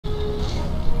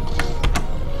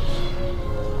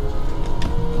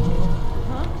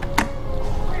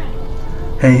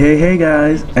Hey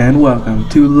guys, and welcome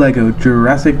to LEGO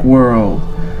Jurassic World.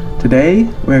 Today,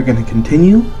 we're gonna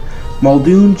continue.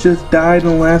 Muldoon just died in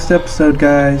the last episode,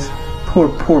 guys.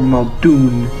 Poor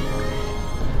Muldoon.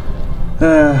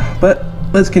 But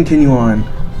let's continue on.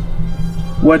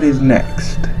 What is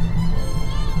next?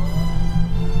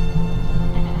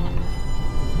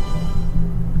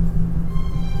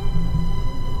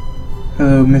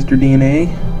 Hello, Mr.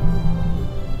 DNA.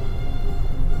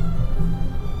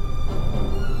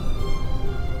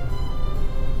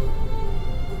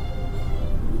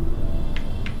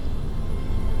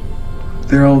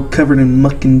 They're all covered in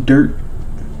muck and dirt.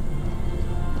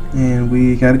 And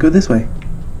we gotta go this way.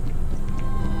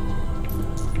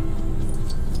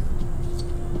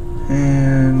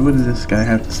 And what does this guy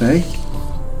have to say?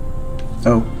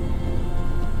 Oh.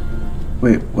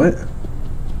 Wait, what?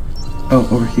 Oh,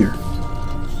 over here.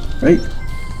 Right?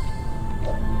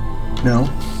 No.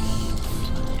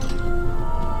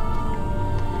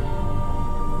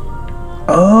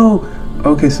 Oh!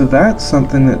 Okay, so that's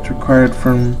something that's required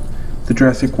from the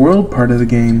Jurassic World part of the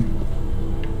game.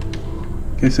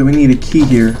 Okay, so we need a key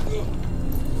here.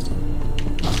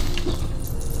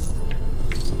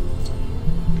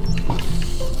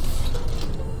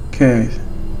 Okay.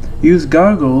 Use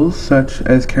goggles such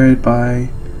as carried by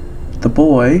the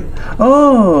boy.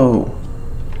 Oh!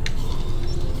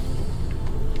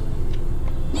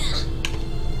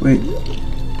 Wait.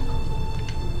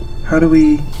 How do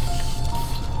we...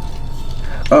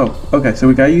 Oh, okay, so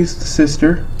we gotta use the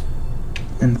sister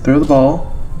and throw the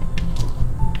ball.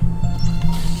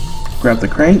 Grab the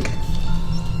crank.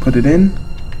 Put it in.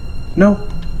 No.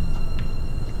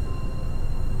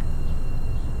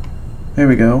 There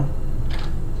we go.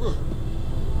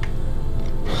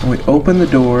 And we open the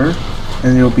door,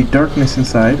 and there will be darkness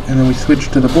inside, and then we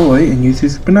switch to the boy and use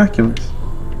his binoculars.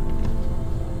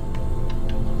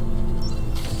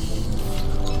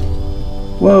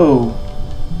 Whoa.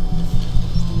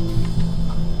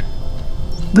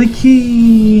 The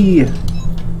key!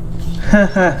 Ha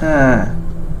ha ha.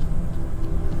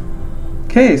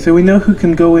 Okay, so we know who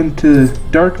can go into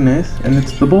darkness, and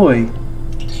it's the boy.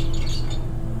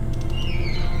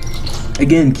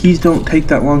 Again, keys don't take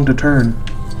that long to turn.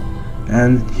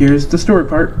 And here's the story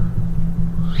part.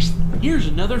 Here's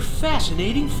another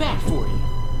fascinating fact for you.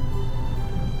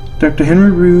 Dr.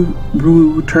 Henry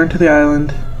Rue returned to the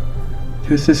island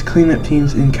to assist cleanup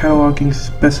teams in cataloging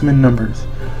specimen numbers.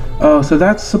 Oh, so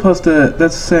that's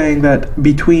saying that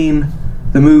between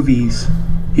the movies,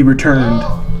 he returned.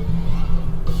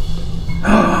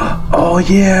 Oh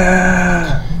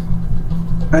yeah!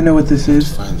 I know what this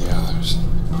is. Find the others.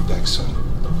 Be back soon.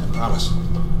 I promise.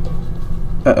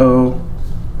 Uh-oh.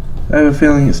 I have a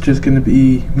feeling it's just gonna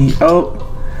be me. Oh!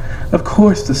 Of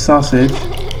course, the sausage.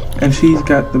 And she's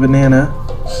got the banana.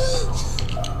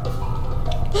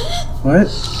 What?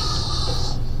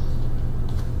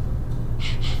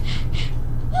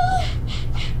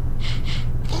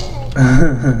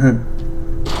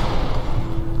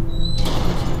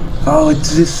 Oh,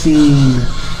 it's this scene.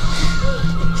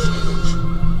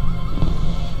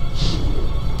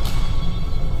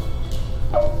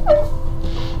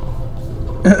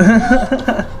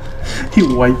 He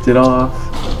wiped it off.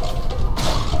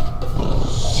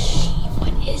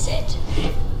 What is it?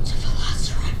 It's a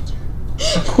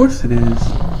velociraptor. Of course it is.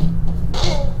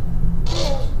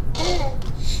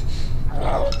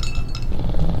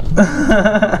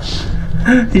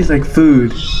 He's like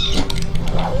food.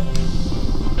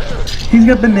 He's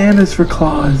got bananas for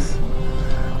claws.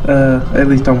 At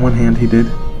least on one hand he did.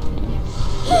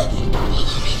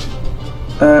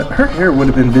 Her hair would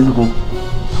have been visible.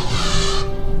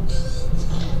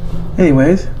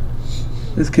 Anyways,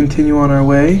 let's continue on our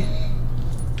way.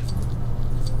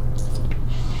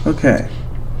 Okay.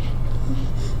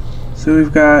 So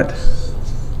we've got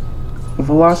a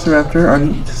velociraptor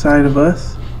on each side of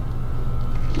us.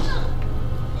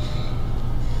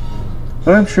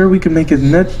 But I'm sure we can make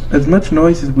as much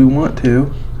noise as we want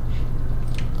to.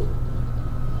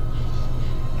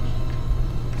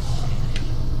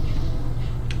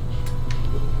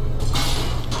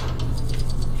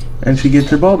 And she gets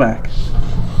her ball back.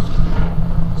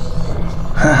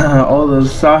 Haha, all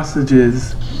those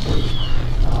sausages.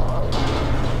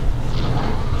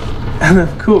 And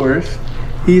of course,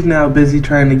 he's now busy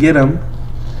trying to get them.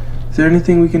 Is there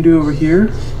anything we can do over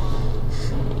here?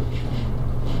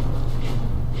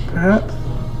 Perhaps?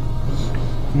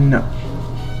 No.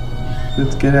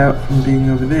 Let's get out from being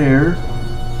over there.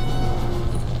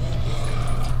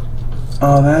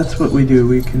 Oh, that's what we do.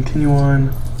 We continue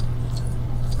on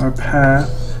our path.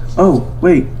 Oh,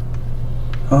 wait.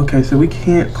 Okay, so we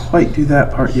can't quite do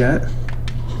that part yet.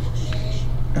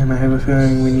 And I have a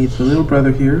feeling we need the little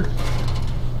brother here.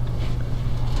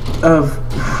 Of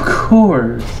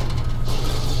course.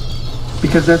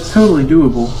 Because that's totally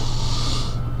doable.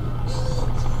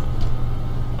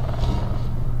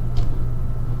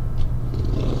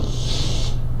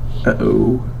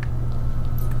 Uh-oh.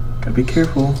 Gotta be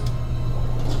careful.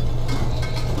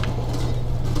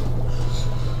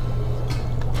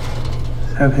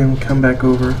 Let's have him come back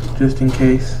over, just in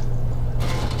case.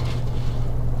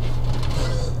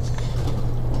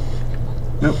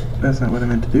 Nope, that's not what I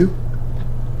meant to do.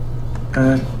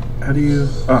 How do you...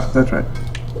 Oh, that's right.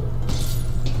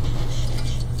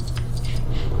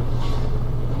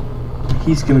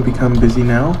 He's gonna become busy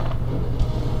now.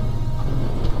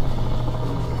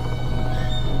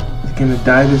 He's gonna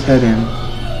dive his head in.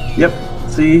 Yep,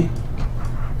 see?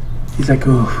 He's like,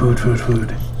 oh, food, food,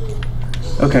 food.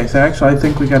 Okay, so actually I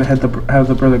think we gotta have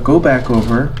the brother go back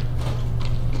over.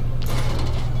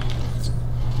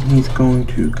 He's going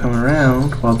to come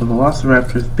around while the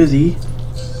Velociraptor is busy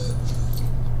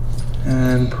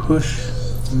and push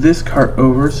this cart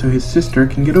over so his sister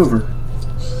can get over.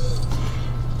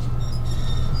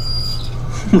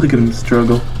 Look at him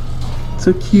struggle.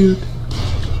 So cute.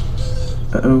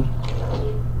 Uh-oh.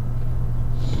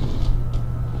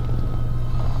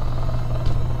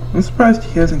 I'm surprised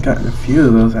he hasn't gotten a few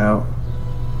of those out.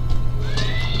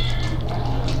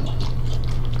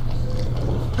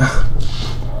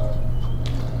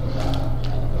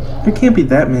 There can't be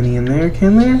that many in there,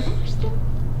 can there?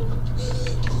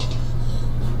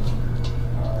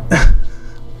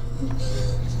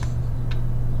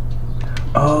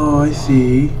 Oh, I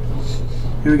see.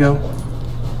 Here we go.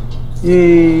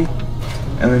 Yay!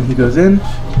 And then he goes in.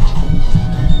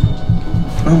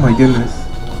 Oh my goodness.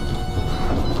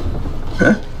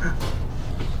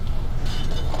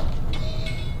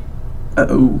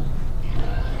 Uh-oh.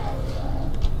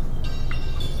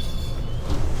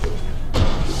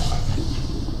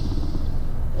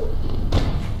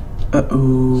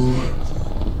 Uh-oh.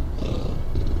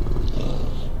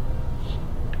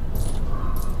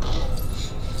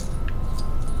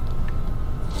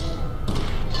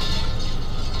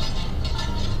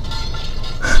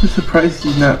 I'm surprised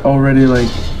he's not already like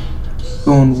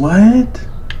going, what?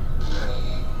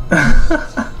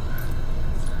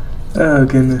 Oh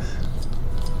goodness.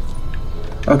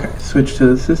 Okay, switch to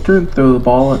the sister and throw the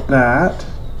ball at that.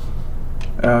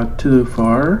 Too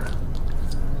far.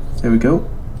 There we go.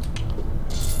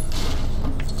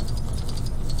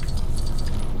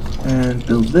 And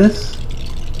build this.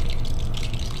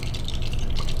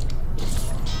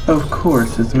 Of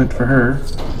course, it's meant for her.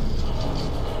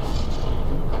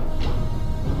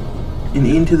 And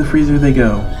into the freezer they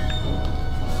go.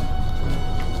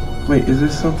 Wait, is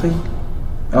this something?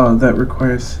 Oh, that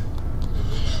requires...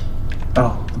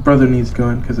 Oh, the brother needs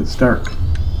going because it's dark.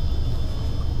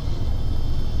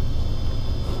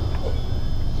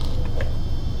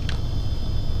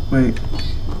 Wait.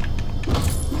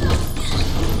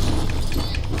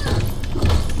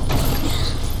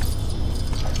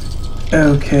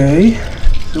 Okay,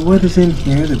 so what is in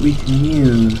here that we can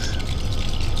use?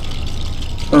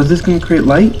 Oh, is this going to create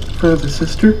light for the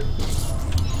sister?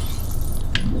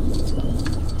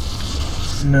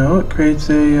 No, it creates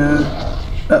a,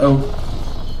 uh-oh.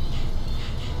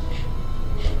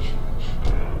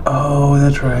 Oh,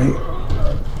 that's right.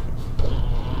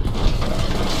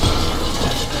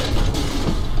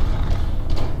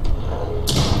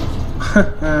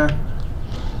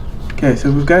 Okay,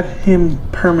 so we've got him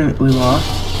permanently lost.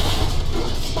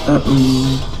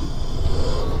 Uh-oh.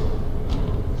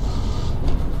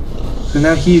 So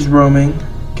now he's roaming,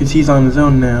 because he's on his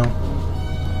own now.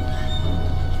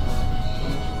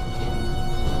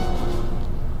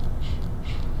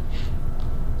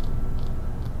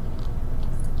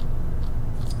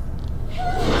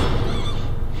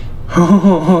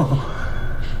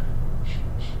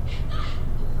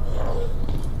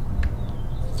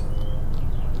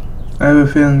 I have a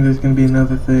feeling there's gonna be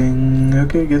another thing.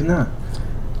 Okay, I guess not.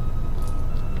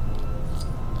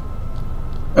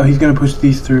 Oh, he's gonna push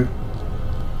these through.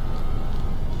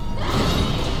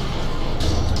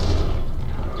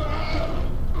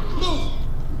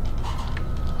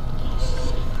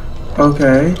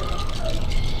 Okay.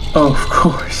 Oh, of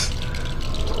course.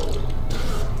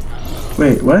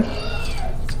 Wait, what?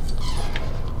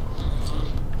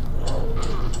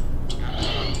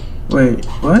 Wait,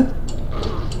 what?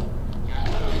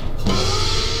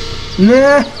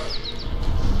 Nah!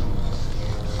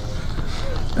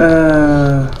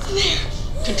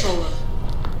 Controller.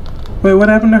 Wait, what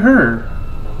happened to her?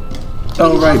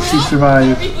 Oh, right, she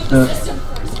survived the...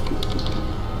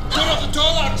 Turn off the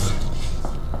door locks!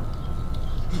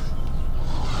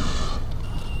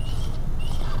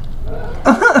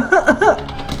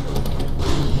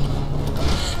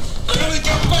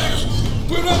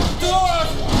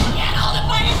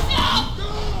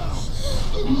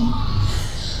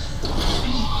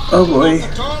 Oh boy.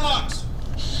 The door locks.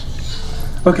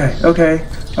 Okay, okay.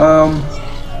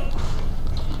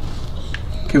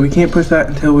 Okay, we can't push that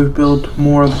until we've built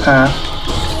more of the path.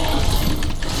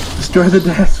 Destroy the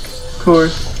desk, of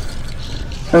course.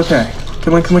 Okay.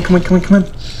 Come on, come on, come on, come on, come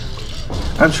on.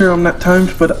 I'm sure I'm not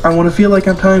timed, but I want to feel like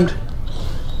I'm timed.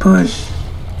 Push.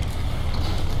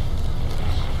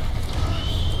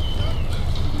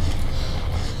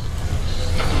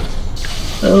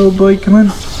 Oh boy, come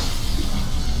on.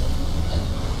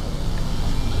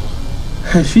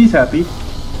 She's happy.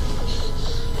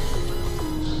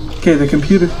 Okay, the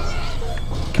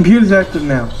computer's active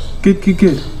now. Good, good,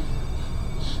 good.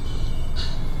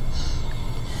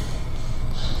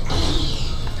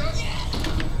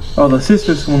 Oh, the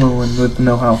sister's the one with the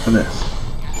know-how for this.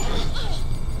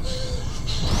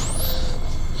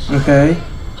 Okay.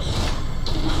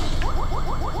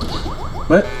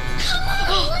 What?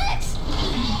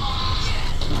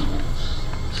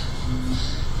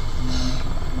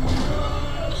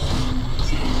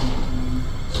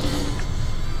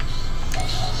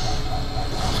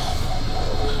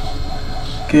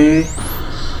 Okay.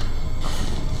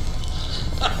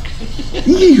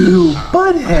 You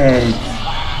butthead!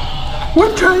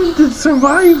 We're trying to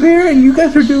survive here and you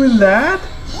guys are doing that?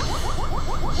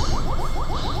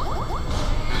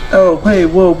 Oh, hey,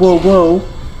 whoa, whoa, whoa.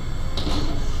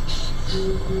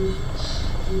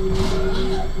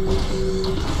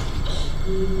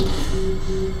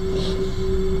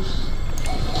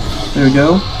 There we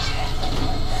go.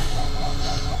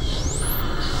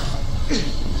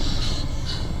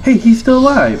 Hey, he's still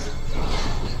alive.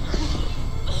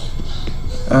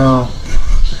 Oh.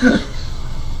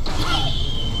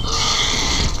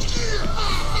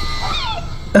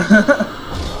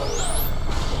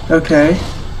 Okay.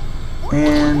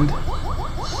 And...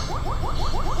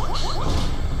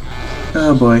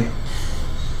 oh boy.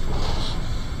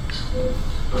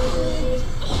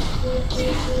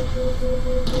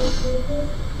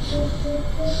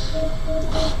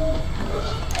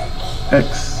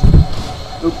 X.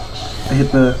 Oop, I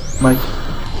hit the mic.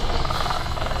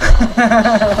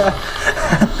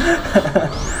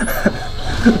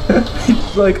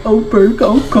 It's like, oh Burke,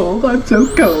 oh cold, I'm so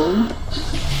cold.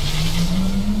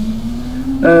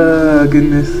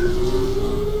 Goodness.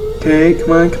 Okay,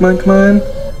 come on, come on, come on.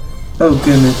 Oh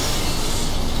goodness.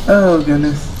 Oh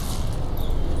goodness.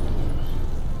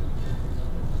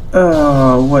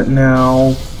 Oh, what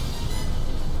now?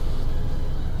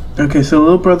 Okay, so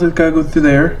little brother's gotta go through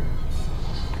there.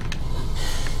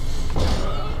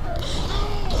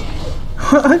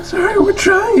 I'm sorry, we're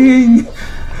trying!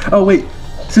 Oh wait,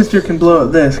 sister can blow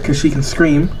up this because she can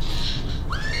scream.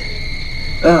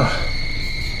 Ugh.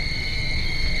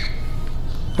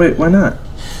 Wait, why not?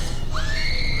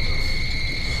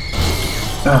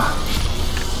 Ah,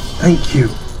 thank you.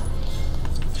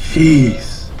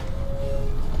 Jeez.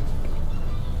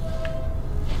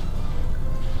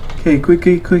 Okay,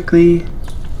 quickly, quickly.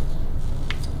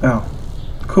 Oh,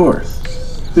 of course.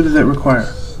 Who does that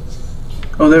require?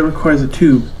 Oh, that requires a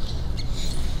tube.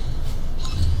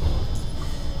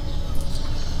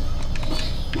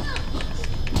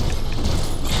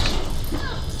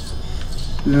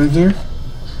 Is it in here?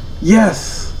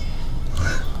 Yes!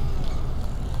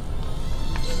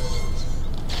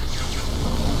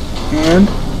 And...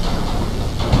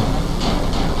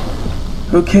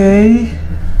 okay.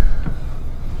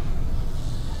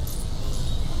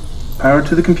 Power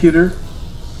to the computer.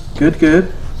 Good,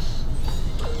 good.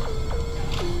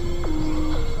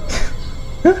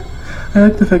 I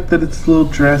like the fact that it's the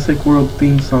little Jurassic World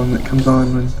theme song that comes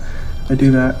on when I do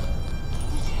that.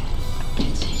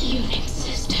 It's a Unix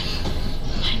system.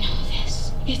 I know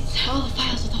this. It's all the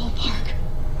files of the whole park.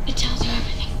 It tells you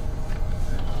everything.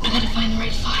 I gotta find the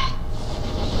right file.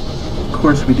 Of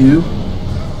course we do.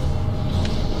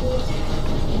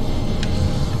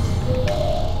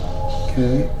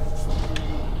 Okay.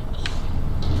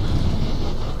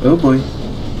 Oh boy.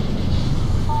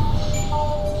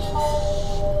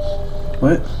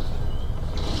 What?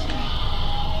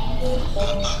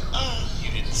 You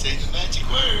didn't say the magic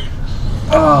word.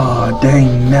 Oh,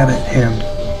 dang, nabbit him.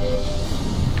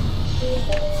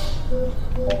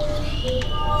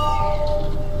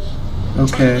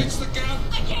 Okay. Fix the gun.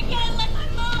 I can't get it, let me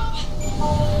move.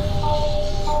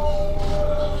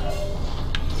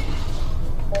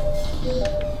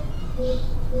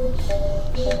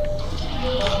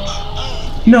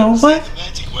 No, Say what? the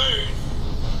magic word.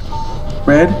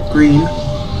 Red, green,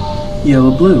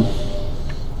 yellow, blue.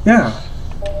 Yeah.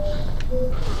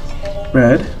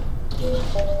 Red,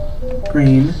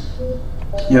 green,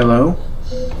 yellow,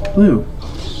 blue.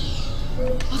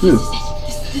 Oh, Blue.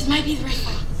 this is it. This might be the right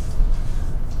file.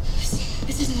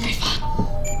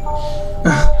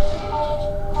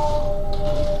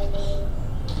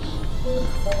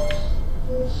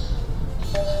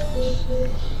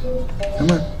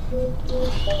 Come on.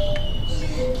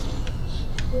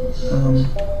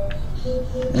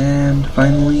 And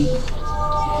finally,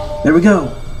 there we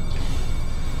go.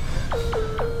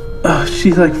 Oh,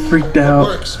 she's like freaked out.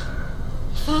 Works.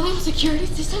 Following security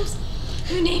systems?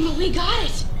 You name it, we got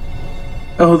it.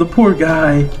 Oh, the poor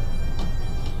guy.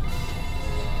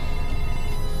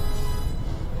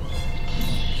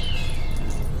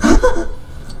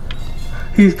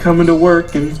 He's coming to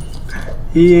work and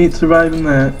he ain't surviving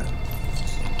that.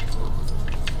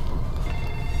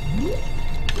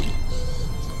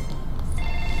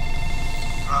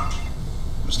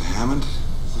 Mr. Hammond,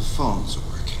 the phones are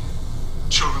working.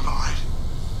 Children alive.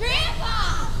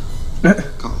 Grandpa!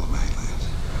 Call the mainland.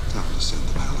 Tell them to send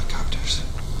them helicopters.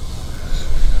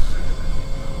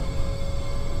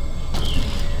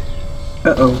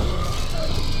 Uh-oh.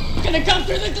 We're gonna come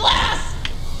through the glass!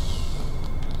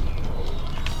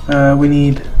 We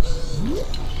need...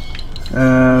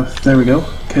 there we go.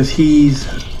 Because he's...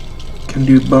 can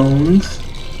do bones.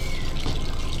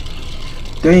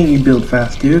 Dang, you build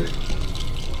fast, dude.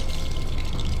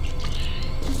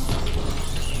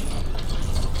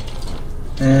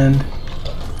 And...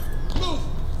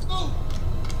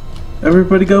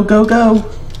 everybody go, go, go!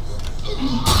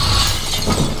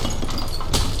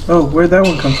 Oh, where'd that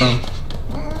one come from?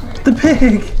 The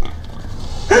pig!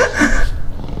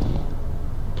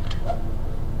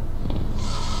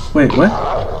 Wait, what?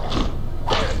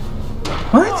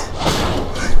 What?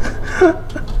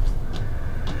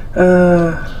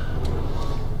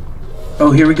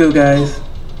 Oh, here we go, guys.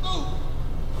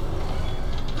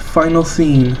 Final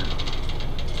scene.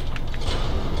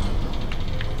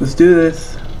 Let's do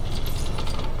this.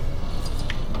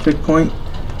 Checkpoint.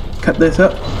 Cut this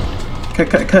up. Cut,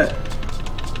 cut, cut.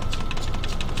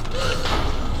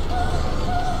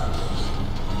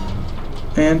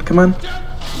 And come on.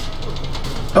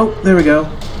 Oh, there we go.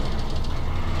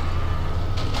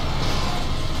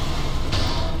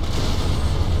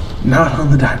 Not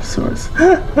on the dinosaurs.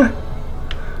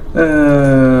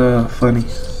 Funny.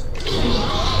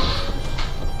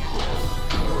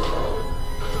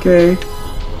 Okay.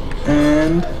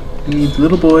 And we need the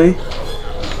little boy.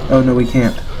 Oh no, we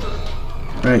can't.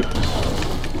 Right.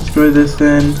 Destroy this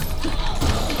then.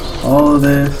 All of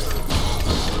this.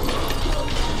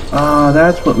 Ah,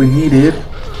 that's what we needed.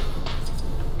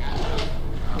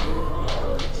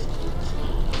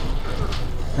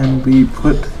 And we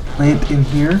put plant in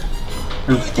here.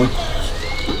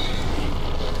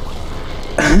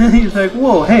 He's like,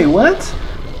 whoa, hey, what?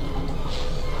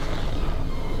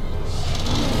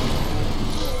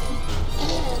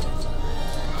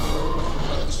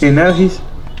 Okay, now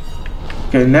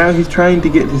he's trying to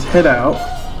get his head out,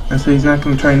 and so he's not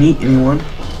going to try and eat anyone.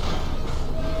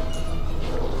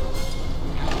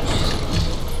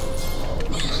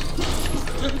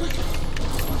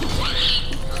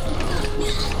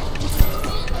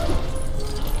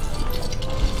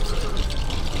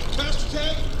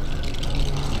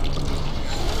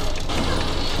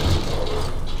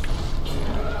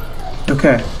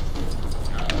 Okay.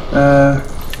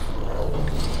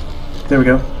 There we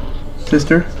go.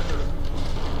 Sister.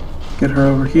 Get her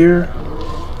over here.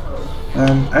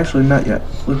 Actually not yet.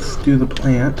 Let's do the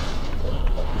plant.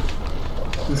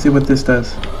 Let's see what this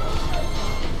does.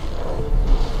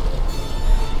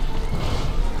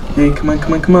 Okay, come on,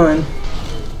 come on, come on.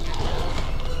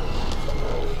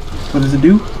 What does it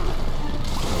do?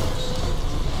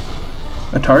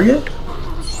 A target?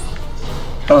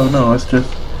 Oh no, it's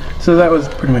just... So that was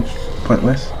pretty much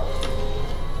pointless.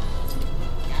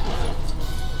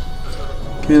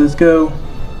 Okay, let's go.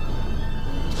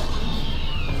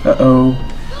 Uh-oh.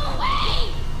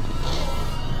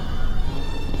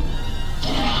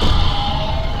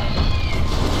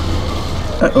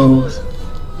 Uh-oh.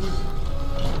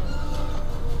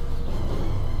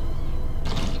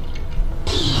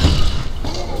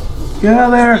 Get out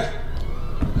of there!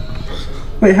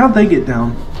 Wait, how'd they get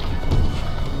down?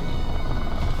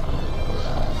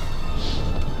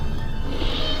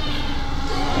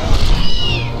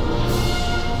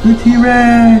 The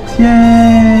T-Rex!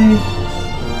 Yay!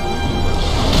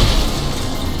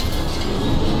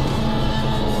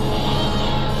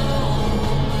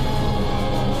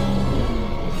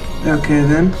 Okay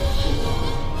then.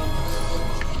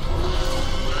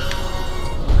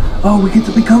 Oh, we get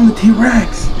to become the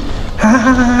T-Rex! Ha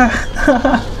ha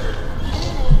ha!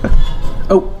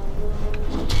 Oh.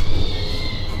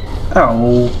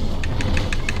 Oh.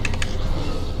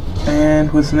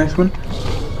 And what's the next one?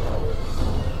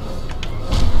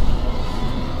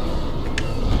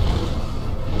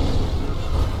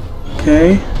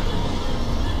 Okay.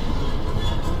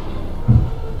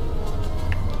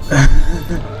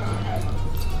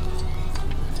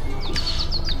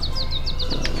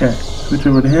 Okay, switch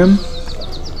over to him.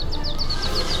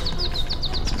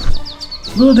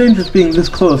 It's a little dangerous being this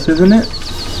close, isn't it?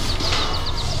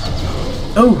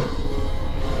 Oh!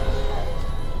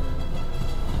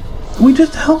 We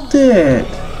just helped it!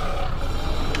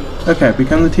 Okay,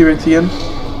 become the T-Rex again.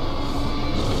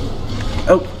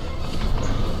 Oh!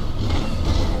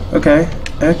 Okay,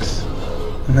 X.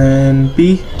 And then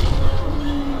B.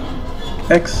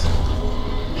 X.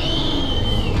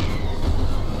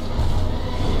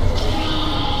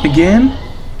 Again?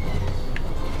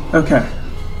 Okay.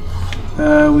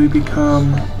 We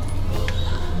become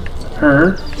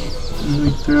her. And we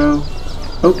throw...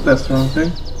 Oh, that's the wrong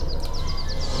thing.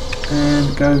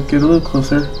 And gotta get a little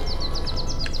closer.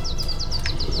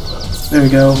 There we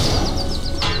go.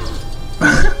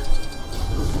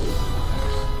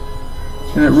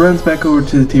 And it runs back over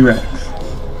to the T-Rex.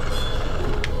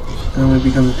 And we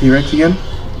become the T-Rex again.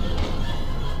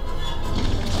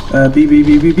 B, B,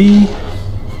 B, B, B.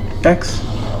 X.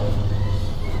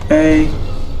 A.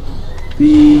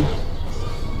 B.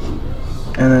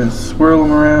 And then swirl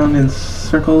them around in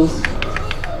circles.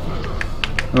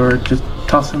 Or just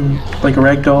toss them like a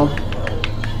rag doll.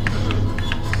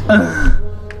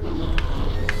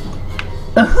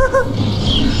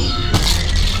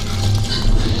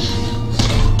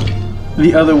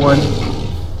 The other one.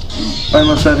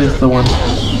 Unless that is the one.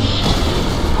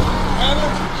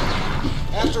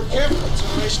 After careful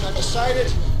consideration, I've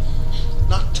decided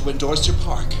not to endorse your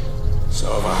park.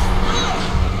 So have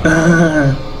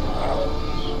I.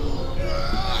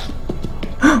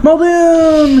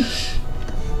 Muldoon!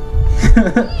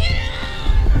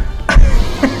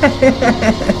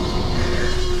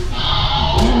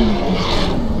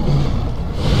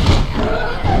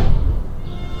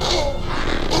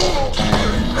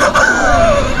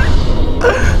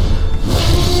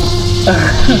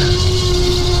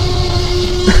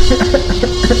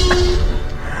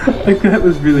 That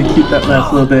was really cute, that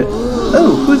last little bit.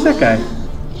 Oh, who's that guy?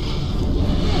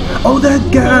 Oh,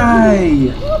 that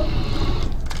guy!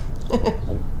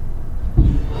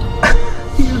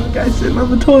 He's the guy sitting on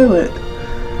the toilet.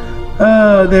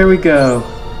 Oh, there we go.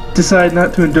 Decide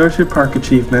not to endorse your park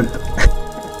achievement.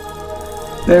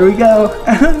 There we go.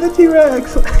 And I'm the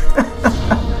T-Rex.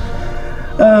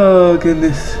 Oh,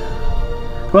 goodness.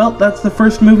 Well, that's the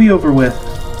first movie over with.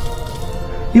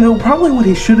 You know, probably what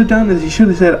he should have done is he should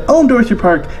have said, I'll endorse your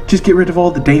park, just get rid of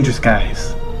all the dangerous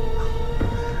guys.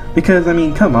 Because, I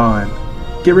mean, come on.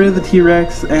 Get rid of the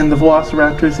T-Rex and the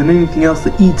Velociraptors and anything else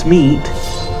that eats meat.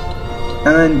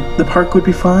 And then the park would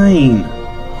be fine.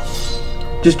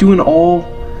 Just do an all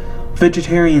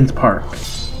vegetarians park.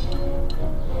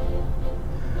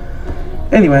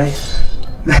 Anyway.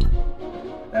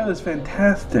 That was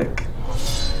fantastic.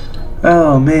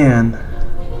 Oh, man.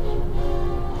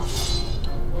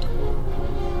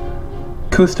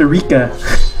 Costa Rica.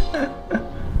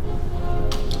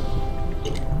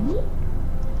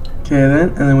 Okay then,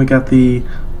 and then we got the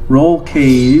roll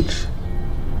cage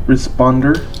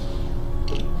responder.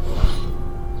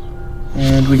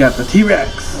 And we got the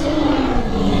T-Rex.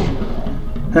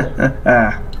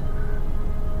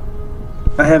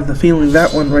 I have the feeling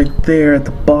that one right there at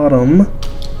the bottom,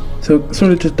 so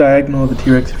sort of just diagonal of the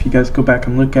T-Rex, if you guys go back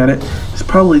and look at it, is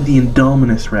probably the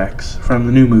Indominus Rex from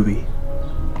the new movie.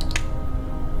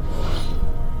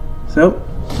 So,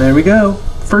 there we go.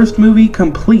 First movie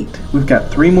complete. We've got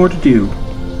 3 more to do.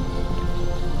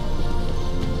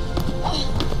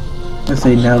 I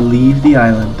say now leave the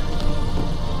island.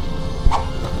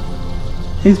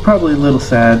 He's probably a little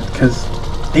sad because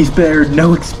he spared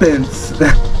no expense.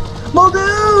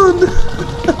 Muldoon!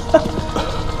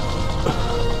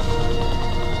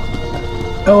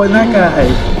 Oh, and that guy.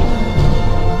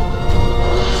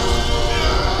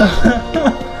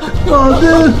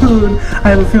 Muldoon! I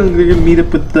have a feeling they're gonna meet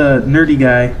up with the nerdy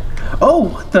guy. Oh,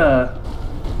 what the?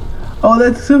 Oh,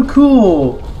 that's so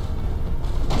cool!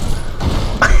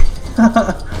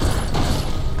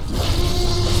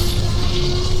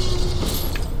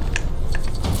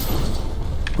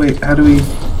 Wait, how do we...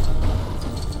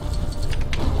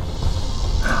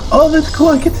 Oh, that's cool!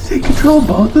 I get to take control of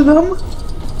both of them?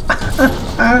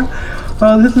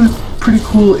 Oh, this is a pretty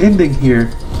cool ending here.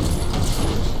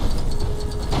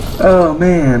 Oh,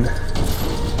 man.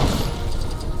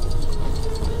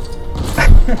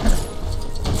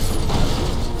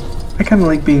 I kind of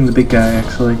like being the big guy,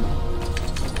 actually.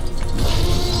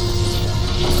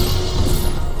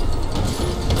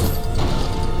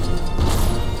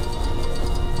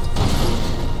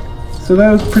 So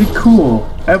that was pretty cool.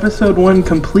 Episode 1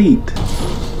 complete.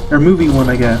 Or movie 1,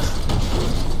 I guess.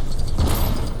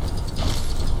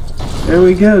 There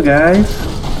we go, guys.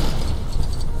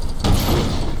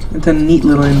 It's a neat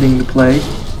little ending to play.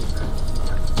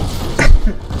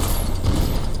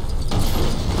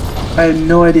 I had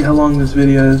no idea how long this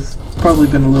video is. Probably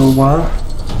been a little while.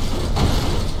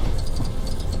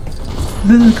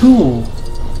 This is cool.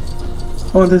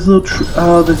 Oh, there's a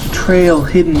little there's a trail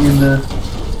hidden in the.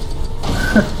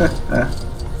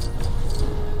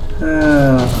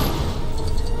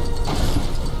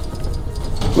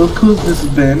 Well, as cool as this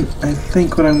has been, I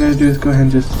think what I'm gonna do is go ahead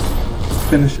and just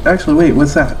finish. Actually, wait,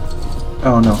 what's that?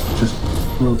 Oh no, just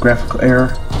a little graphical error.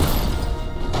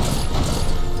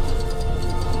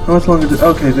 How much longer?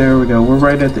 Okay, there we go. We're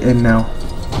right at the end now.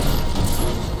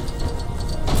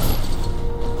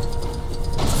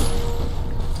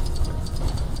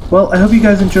 Well, I hope you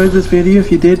guys enjoyed this video.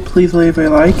 If you did, please leave a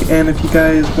like, and if you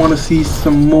guys want to see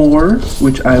some more,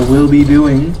 which I will be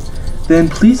doing, then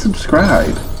please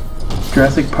subscribe.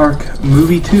 Jurassic Park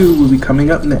Movie 2 will be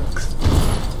coming up next.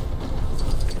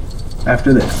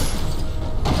 After this.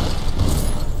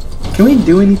 Can we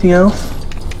do anything else?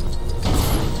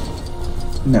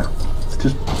 No. Let's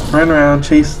just run around,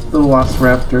 chase the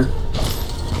Velociraptor.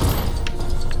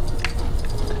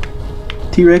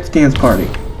 T-Rex dance party.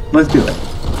 Let's do it.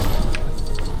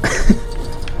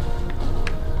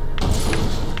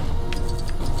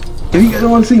 If you guys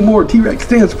want to see more T-Rex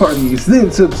dance parties, then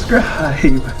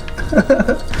subscribe.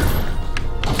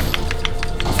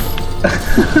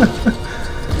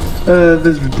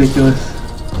 This is ridiculous.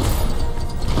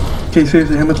 Okay,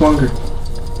 seriously, how much longer?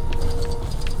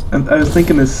 I was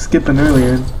thinking of skipping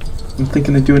earlier. I'm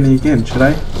thinking of doing it again. Should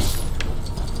I?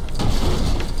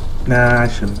 Nah, I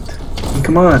shouldn't.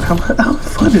 Come on, how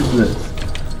fun is this?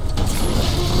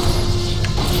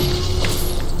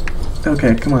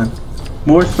 Okay, come on.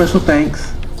 More special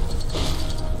thanks.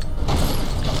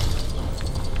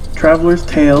 Traveler's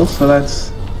Tales, so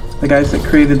that's the guys that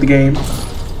created the game.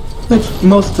 Which,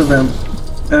 most of them,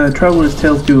 Traveler's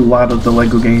Tales do a lot of the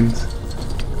LEGO games.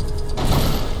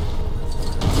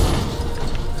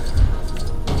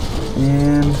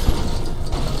 And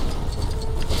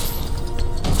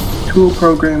tool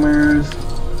programmers,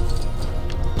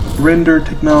 render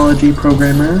technology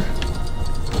programmer.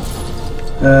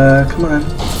 Come on.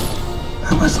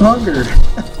 How much longer?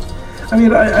 I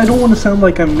mean, I don't want to sound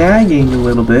like I'm nagging a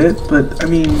little bit, but I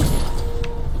mean,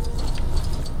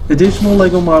 additional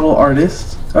LEGO model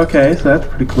artists. Okay, so that's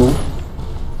pretty cool.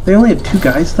 They only had 2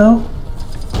 guys though.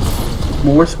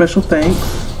 More special thanks.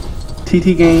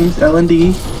 TT Games,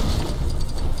 L&D.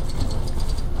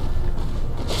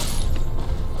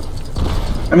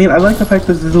 I mean, I like the fact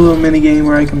that there's a little mini game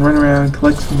where I can run around and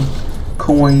collect some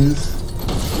coins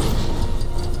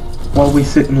while we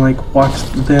sit and like watch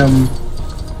them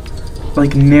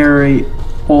like narrate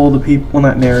all the people, well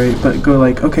not narrate, but go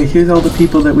like, okay, here's all the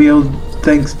people that we owe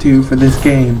thanks to for this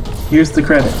game. Here's the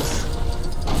credits.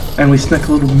 And we snuck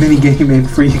a little mini game in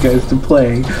for you guys to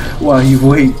play while you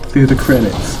wait through the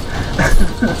credits.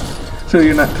 So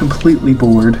you're not completely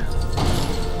bored.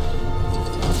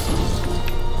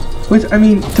 Which, I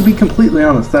mean, to be completely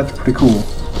honest, that's pretty cool.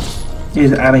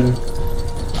 Is adding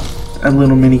a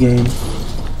little mini game.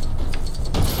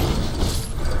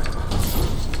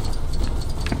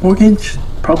 More games should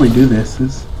probably do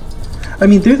this. I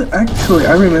mean, there's actually,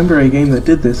 I remember a game that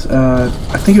did this.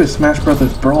 I think it was Smash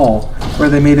Brothers Brawl, where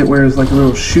they made it where it was like a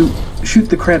little shoot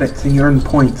the credits and you earn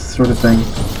points sort of thing.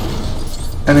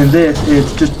 And in this,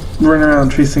 it's just running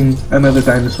around chasing another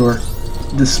dinosaur,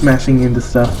 just smashing into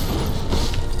stuff.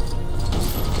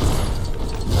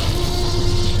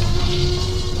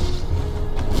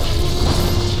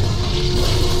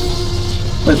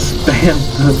 Let's spam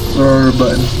the thrower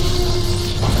button.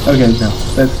 Okay, no,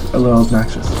 that's a little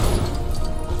obnoxious.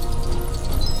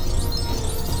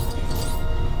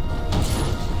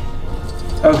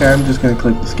 Okay, I'm just gonna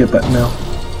click the skip button now.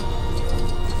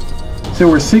 So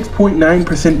we're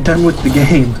 6.9% done with the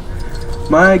game.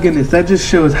 My goodness, that just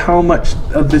shows how much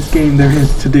of this game there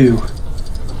is to do.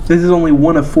 This is only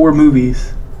one of 4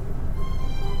 movies.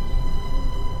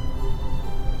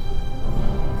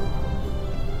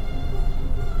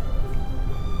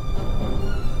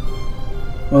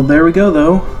 Well, there we go,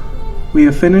 though. We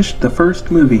have finished the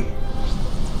first movie.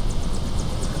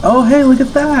 Oh, hey, look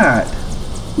at that!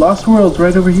 Lost World's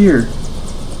right over here.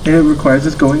 And it requires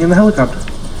us going in the helicopter.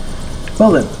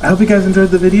 Well then, I hope you guys enjoyed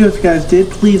the video. If you guys did,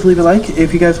 please leave a like.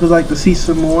 If you guys would like to see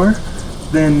some more,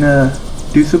 then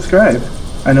do subscribe.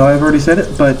 I know I've already said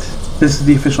it, but this is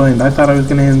the official end. I thought I was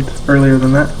going to end earlier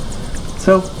than that.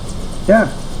 So, yeah.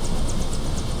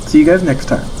 See you guys next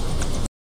time.